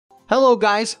Hello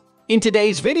guys! In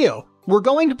today's video, we're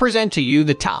going to present to you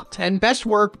the top 10 best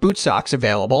work boot socks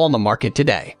available on the market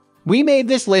today. We made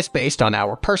this list based on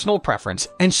our personal preference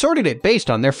and sorted it based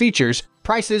on their features,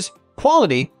 prices,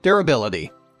 quality,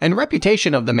 durability, and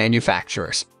reputation of the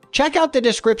manufacturers. Check out the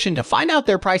description to find out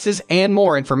their prices and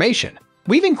more information.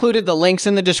 We've included the links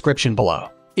in the description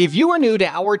below. If you are new to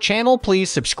our channel, please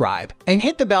subscribe and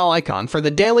hit the bell icon for the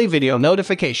daily video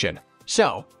notification.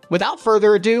 So, without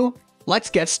further ado,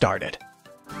 let's get started.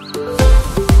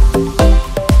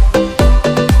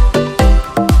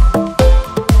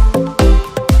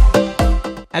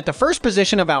 At the first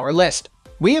position of our list,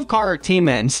 we have CARHARTT Team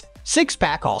Men's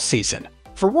 6-pack all season.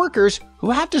 For workers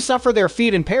who have to suffer their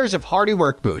feet in pairs of hardy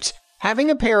work boots, having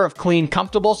a pair of clean,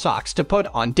 comfortable socks to put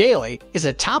on daily is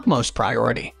a topmost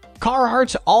priority.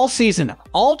 CARHARTT's all-season,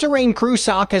 all-terrain crew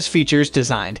sock has features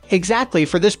designed exactly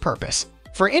for this purpose.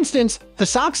 For instance, the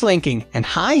sock's linking and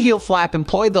high heel flap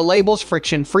employ the label's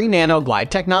friction-free nano-glide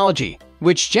technology,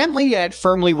 which gently yet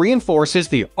firmly reinforces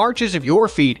the arches of your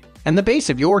feet and the base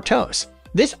of your toes.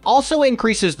 This also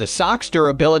increases the sock's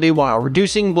durability while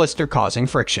reducing blister-causing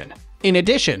friction. In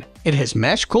addition, it has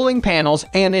mesh cooling panels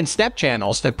and in-step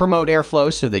channels that promote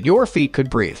airflow so that your feet could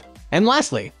breathe. And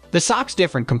lastly, the sock's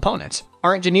different components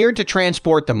are engineered to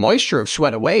transport the moisture of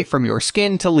sweat away from your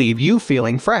skin to leave you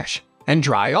feeling fresh and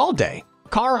dry all day.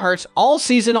 CARHARTT's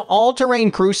all-season,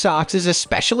 all-terrain crew socks is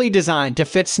especially designed to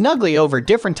fit snugly over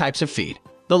different types of feet.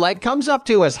 The leg comes up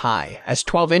to as high as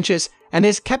 12 inches and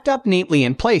is kept up neatly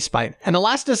in place by an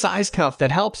elasticized cuff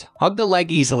that helps hug the leg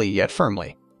easily yet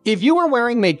firmly. If you are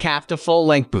wearing mid-calf to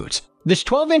full-length boots, this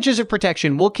 12 inches of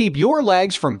protection will keep your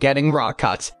legs from getting raw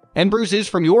cuts and bruises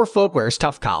from your footwear's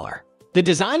tough collar. The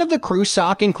design of the crew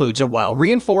sock includes a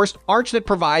well-reinforced arch that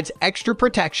provides extra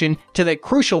protection to that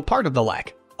crucial part of the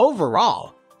leg.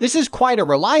 Overall, this is quite a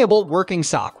reliable working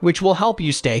sock which will help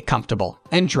you stay comfortable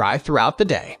and dry throughout the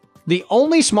day. The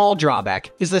only small drawback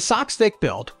is the sock's thick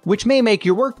build, which may make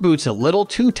your work boots a little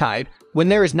too tight when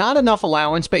there is not enough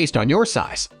allowance based on your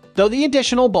size. Though the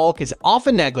additional bulk is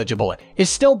often negligible, it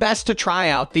is still best to try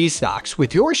out these socks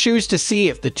with your shoes to see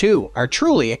if the two are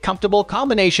truly a comfortable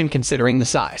combination considering the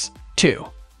size. 2.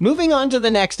 Moving on to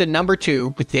the next at number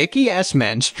 2 with Dickies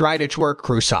Men's DRITECH Work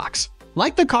Crew Socks.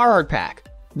 Like the CARHARTT pack,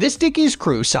 this Dickies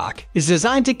crew sock is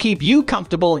designed to keep you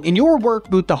comfortable in your work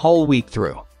boot the whole week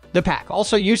through. The pack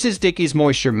also uses Dickies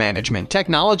moisture management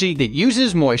technology that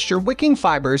uses moisture-wicking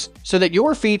fibers so that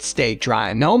your feet stay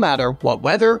dry no matter what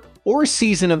weather or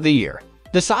season of the year.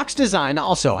 The sock's design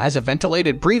also has a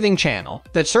ventilated breathing channel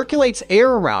that circulates air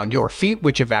around your feet,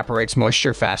 which evaporates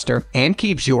moisture faster and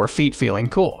keeps your feet feeling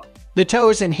cool. The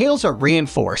toes and heels are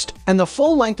reinforced, and the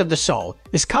full length of the sole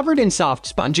is covered in soft,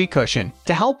 spongy cushion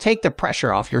to help take the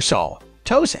pressure off your sole,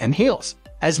 toes, and heels.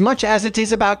 As much as it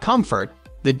is about comfort,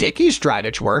 the Dickies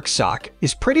DRITECH Work sock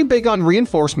is pretty big on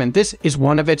reinforcement. This is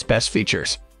one of its best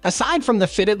features. Aside from the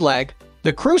fitted leg,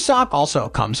 the crew sock also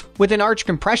comes with an arch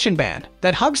compression band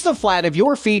that hugs the flat of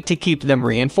your feet to keep them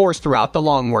reinforced throughout the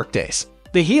long workdays.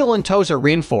 The heel and toes are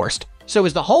reinforced, so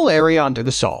is the whole area under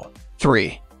the sole.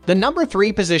 3. The number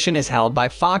 3 position is held by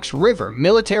Fox River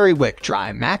Military Wick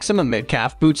Dry Maximum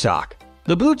Mid-Calf Boot Sock.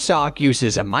 The boot sock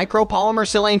uses a micropolymer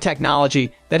silane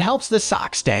technology that helps the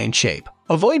sock stay in shape,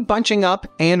 avoid bunching up,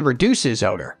 and reduces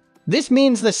odor. This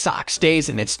means the sock stays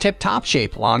in its tip-top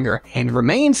shape longer and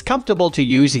remains comfortable to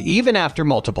use even after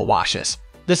multiple washes.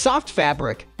 The soft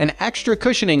fabric and extra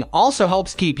cushioning also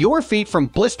helps keep your feet from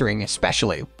blistering,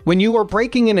 especially when you are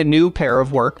breaking in a new pair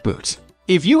of work boots.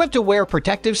 If you have to wear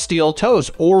protective steel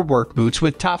toes or work boots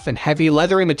with tough and heavy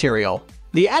leathery material,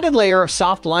 the added layer of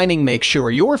soft lining makes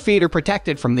sure your feet are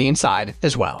protected from the inside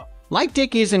as well. Like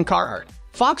Dickies and CARHARTT,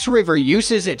 Fox River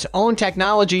uses its own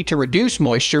technology to reduce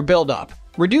moisture buildup,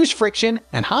 reduce friction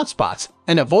and hot spots,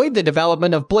 and avoid the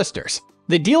development of blisters.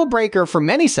 The deal breaker for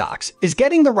many socks is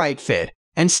getting the right fit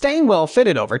and staying well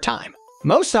fitted over time.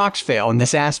 Most socks fail in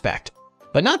this aspect,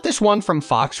 but not this one from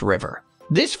Fox River.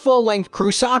 This full-length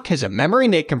crew sock has a memory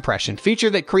knit compression feature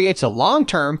that creates a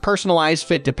long-term personalized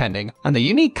fit depending on the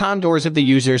unique contours of the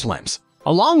user's limbs.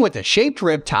 Along with a shaped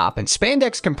rib top and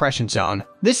spandex compression zone,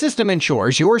 this system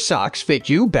ensures your socks fit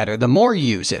you better the more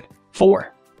you use it.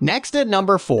 4. Next at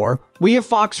number 4, we have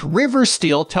Fox River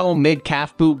Steel Toe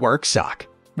Mid-Calf Boot Work Sock.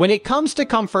 When it comes to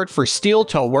comfort for steel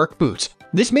toe work boots,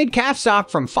 this mid-calf sock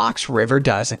from Fox River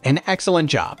does an excellent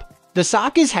job. The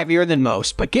sock is heavier than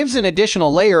most but gives an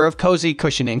additional layer of cozy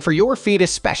cushioning for your feet,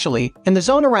 especially in the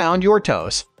zone around your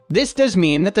toes. This does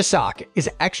mean that the sock is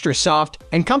extra soft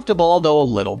and comfortable, although a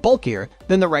little bulkier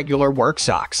than the regular work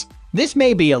socks. This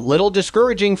may be a little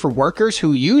discouraging for workers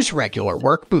who use regular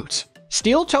work boots.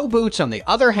 Steel toe boots, on the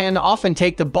other hand, often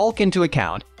take the bulk into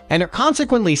account and are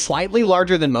consequently slightly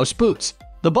larger than most boots.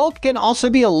 The bulk can also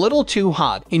be a little too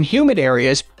hot in humid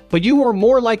areas, but you are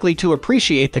more likely to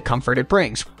appreciate the comfort it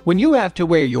brings when you have to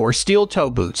wear your steel toe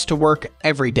boots to work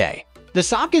every day. The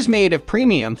sock is made of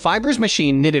premium fibers,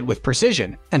 machine knitted with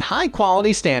precision and high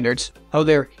quality standards. Oh,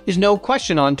 there is no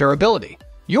question on durability.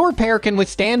 Your pair can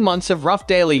withstand months of rough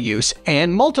daily use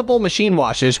and multiple machine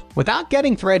washes without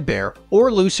getting threadbare or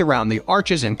loose around the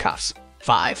arches and cuffs.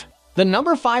 5. The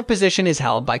number 5 position is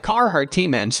held by CARHARTT T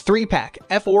Men's 3-pack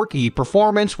F4E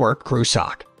Performance Work Crew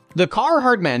Sock. The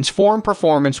CARHARTT Men's Form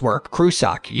Performance Work Crew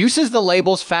Sock uses the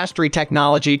label's fast dry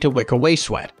technology to wick away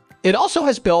sweat. It also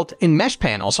has built-in mesh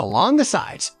panels along the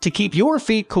sides to keep your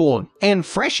feet cool and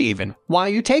fresh even while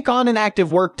you take on an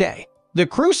active work day. The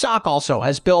crew sock also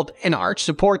has built-in arch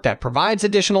support that provides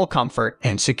additional comfort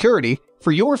and security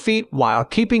for your feet while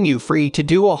keeping you free to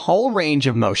do a whole range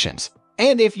of motions.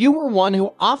 And if you are one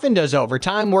who often does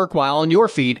overtime work while on your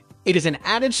feet, it is an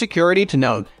added security to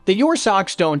know that your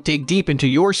socks don't dig deep into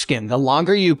your skin the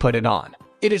longer you put it on.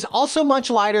 It is also much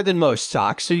lighter than most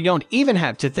socks, so you don't even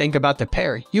have to think about the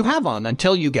pair you have on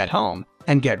until you get home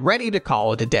and get ready to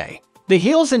call it a day. The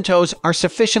heels and toes are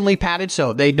sufficiently padded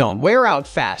so they don't wear out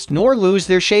fast nor lose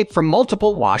their shape from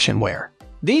multiple wash and wear.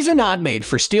 These are not made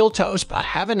for steel toes but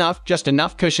have just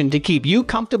enough cushion to keep you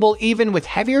comfortable even with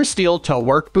heavier steel toe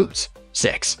work boots.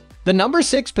 6. The number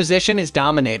 6 position is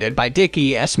dominated by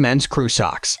Dickies Men's Crew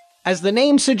Socks. As the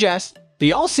name suggests,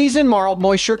 the all-season mild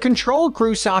moisture control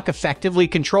crew sock effectively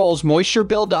controls moisture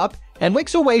buildup and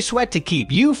wicks away sweat to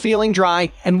keep you feeling dry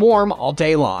and warm all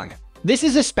day long. This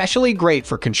is especially great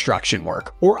for construction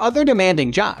work or other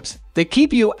demanding jobs that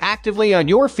keep you actively on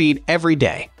your feet every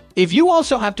day. If you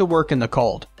also have to work in the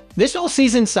cold, this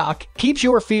all-season sock keeps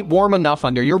your feet warm enough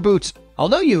under your boots,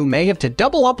 although you may have to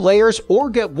double up layers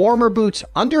or get warmer boots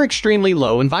under extremely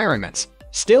low environments.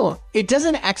 Still, it does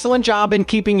an excellent job in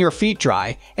keeping your feet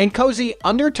dry and cozy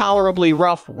under tolerably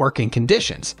rough working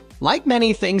conditions. Like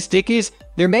many things Dickies,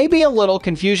 there may be a little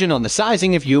confusion on the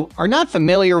sizing if you are not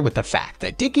familiar with the fact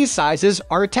that Dickies sizes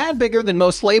are a tad bigger than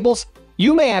most labels.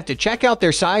 You may have to check out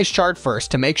their size chart first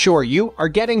to make sure you are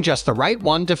getting just the right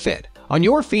one to fit on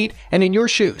your feet and in your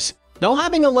shoes. Though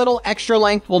having a little extra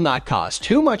length will not cause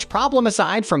too much problem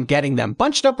aside from getting them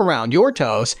bunched up around your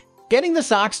toes, getting the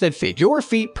socks that fit your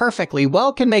feet perfectly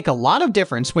well can make a lot of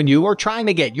difference when you are trying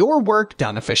to get your work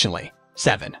done efficiently.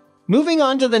 7. Moving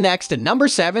on to the next at number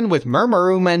 7 with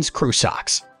MIRMARU Men's Crew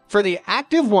Socks. For the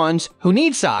active ones who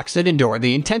need socks that endure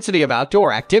the intensity of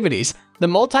outdoor activities, the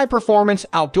Multi-Performance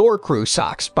Outdoor Crew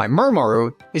Socks by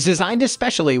MIRMARU is designed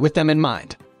especially with them in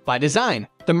mind. By design,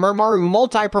 the MIRMARU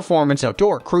Multi-Performance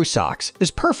Outdoor Crew Socks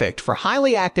is perfect for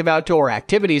highly active outdoor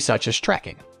activities such as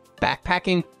trekking,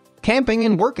 backpacking, camping,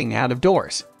 and working out of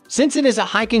doors. Since it is a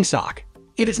hiking sock,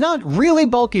 it is not really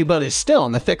bulky but is still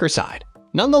on the thicker side.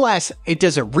 Nonetheless, it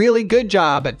does a really good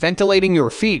job at ventilating your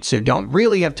feet, so don't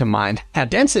really have to mind how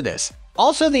dense it is.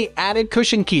 Also, the added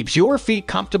cushion keeps your feet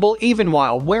comfortable even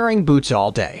while wearing boots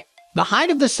all day. The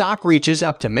height of the sock reaches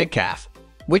up to mid-calf,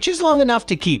 which is long enough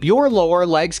to keep your lower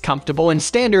legs comfortable in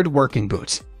standard working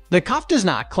boots. The cuff does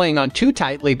not cling on too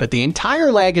tightly, but the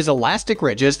entire leg has elastic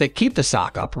ridges that keep the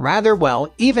sock up rather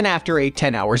well even after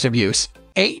 8-10 hours of use.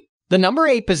 8. The number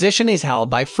 8 position is held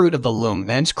by Fruit of the Loom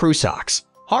Men's Crew Socks.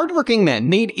 Hardworking men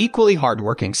need equally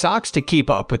hardworking socks to keep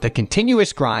up with the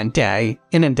continuous grind day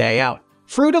in and day out.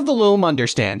 Fruit of the Loom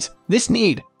understands this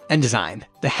need and designed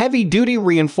the heavy-duty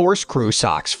reinforced crew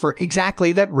socks for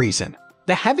exactly that reason.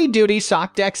 The heavy-duty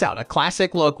sock decks out a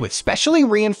classic look with specially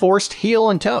reinforced heel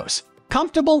and toes,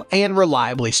 comfortable and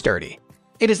reliably sturdy.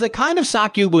 It is the kind of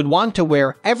sock you would want to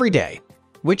wear every day,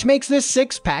 which makes this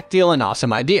 6-pack deal an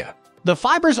awesome idea. The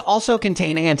fibers also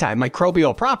contain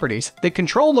antimicrobial properties that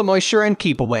control the moisture and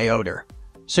keep away odor,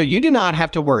 so you do not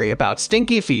have to worry about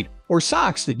stinky feet or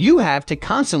socks that you have to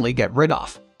constantly get rid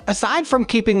of. Aside from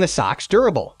keeping the socks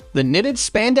durable, the knitted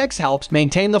spandex helps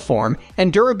maintain the form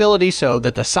and durability so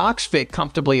that the socks fit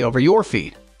comfortably over your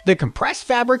feet. The compressed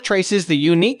fabric traces the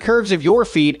unique curves of your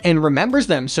feet and remembers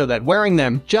them so that wearing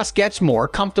them just gets more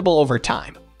comfortable over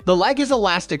time. The leg has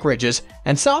elastic ridges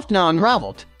and soft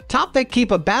non-raveled top that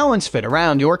keep a balanced fit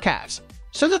around your calves,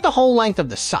 so that the whole length of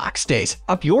the sock stays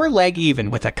up your leg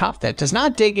even with a cuff that does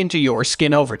not dig into your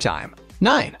skin over time.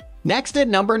 9. Next at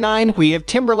number 9, we have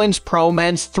Timberland's Pro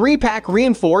Men's 3-pack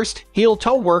Reinforced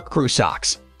Heel-Toe Work Crew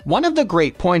Socks. One of the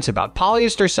great points about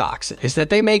polyester socks is that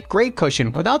they make great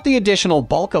cushion without the additional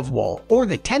bulk of wool or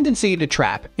the tendency to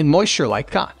trap in moisture like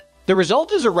cotton. The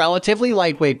result is a relatively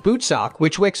lightweight boot sock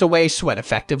which wicks away sweat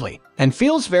effectively and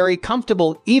feels very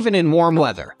comfortable even in warm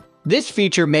weather. This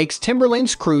feature makes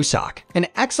Timberland's Crew Sock an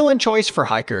excellent choice for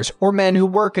hikers or men who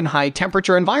work in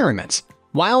high-temperature environments.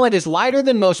 While it is lighter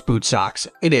than most boot socks,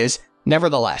 it is,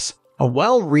 nevertheless, a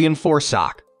well-reinforced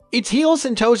sock. Its heels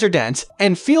and toes are dense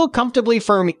and feel comfortably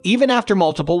firm even after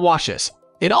multiple washes.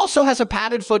 It also has a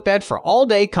padded footbed for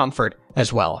all-day comfort,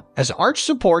 as well as arch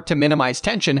support to minimize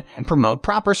tension and promote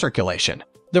proper circulation.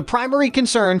 The primary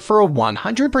concern for a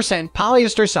 100%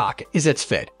 polyester sock is its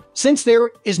fit, since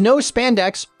there is no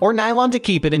spandex or nylon to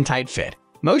keep it in tight fit.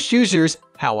 Most users,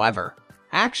 however,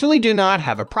 actually do not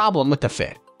have a problem with the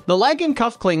fit. The leg and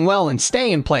cuff cling well and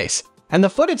stay in place, and the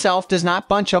foot itself does not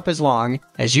bunch up as long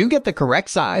as you get the correct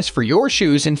size for your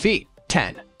shoes and feet.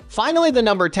 10. Finally, the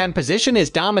number 10 position is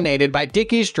dominated by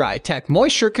Dickies Dri-tech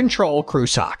Moisture Control Crew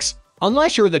Socks.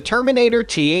 Unless you're the Terminator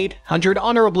T800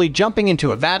 honorably jumping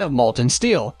into a vat of molten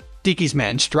steel, Dickies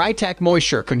Men's Dri-tech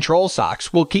Moisture Control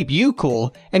Socks will keep you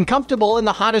cool and comfortable in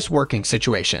the hottest working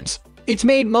situations. It's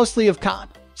made mostly of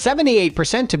cotton,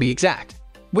 78% to be exact,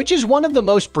 which is one of the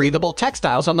most breathable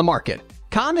textiles on the market.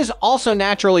 Cotton is also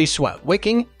naturally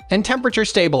sweat-wicking and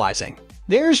temperature-stabilizing.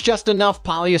 There's just enough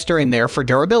polyester in there for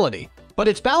durability, but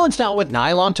it's balanced out with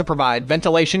nylon to provide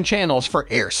ventilation channels for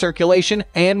air circulation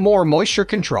and more moisture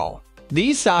control.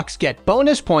 These socks get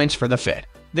bonus points for the fit.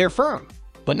 They're firm,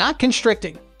 but not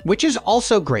constricting, which is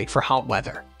also great for hot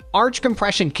weather. Arch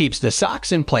compression keeps the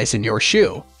socks in place in your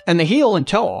shoe, and the heel and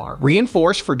toe are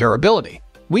reinforced for durability.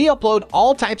 We upload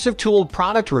all types of tool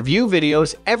product review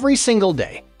videos every single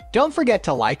day. Don't forget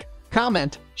to like,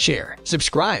 comment, share,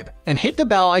 subscribe, and hit the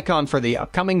bell icon for the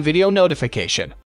upcoming video notification.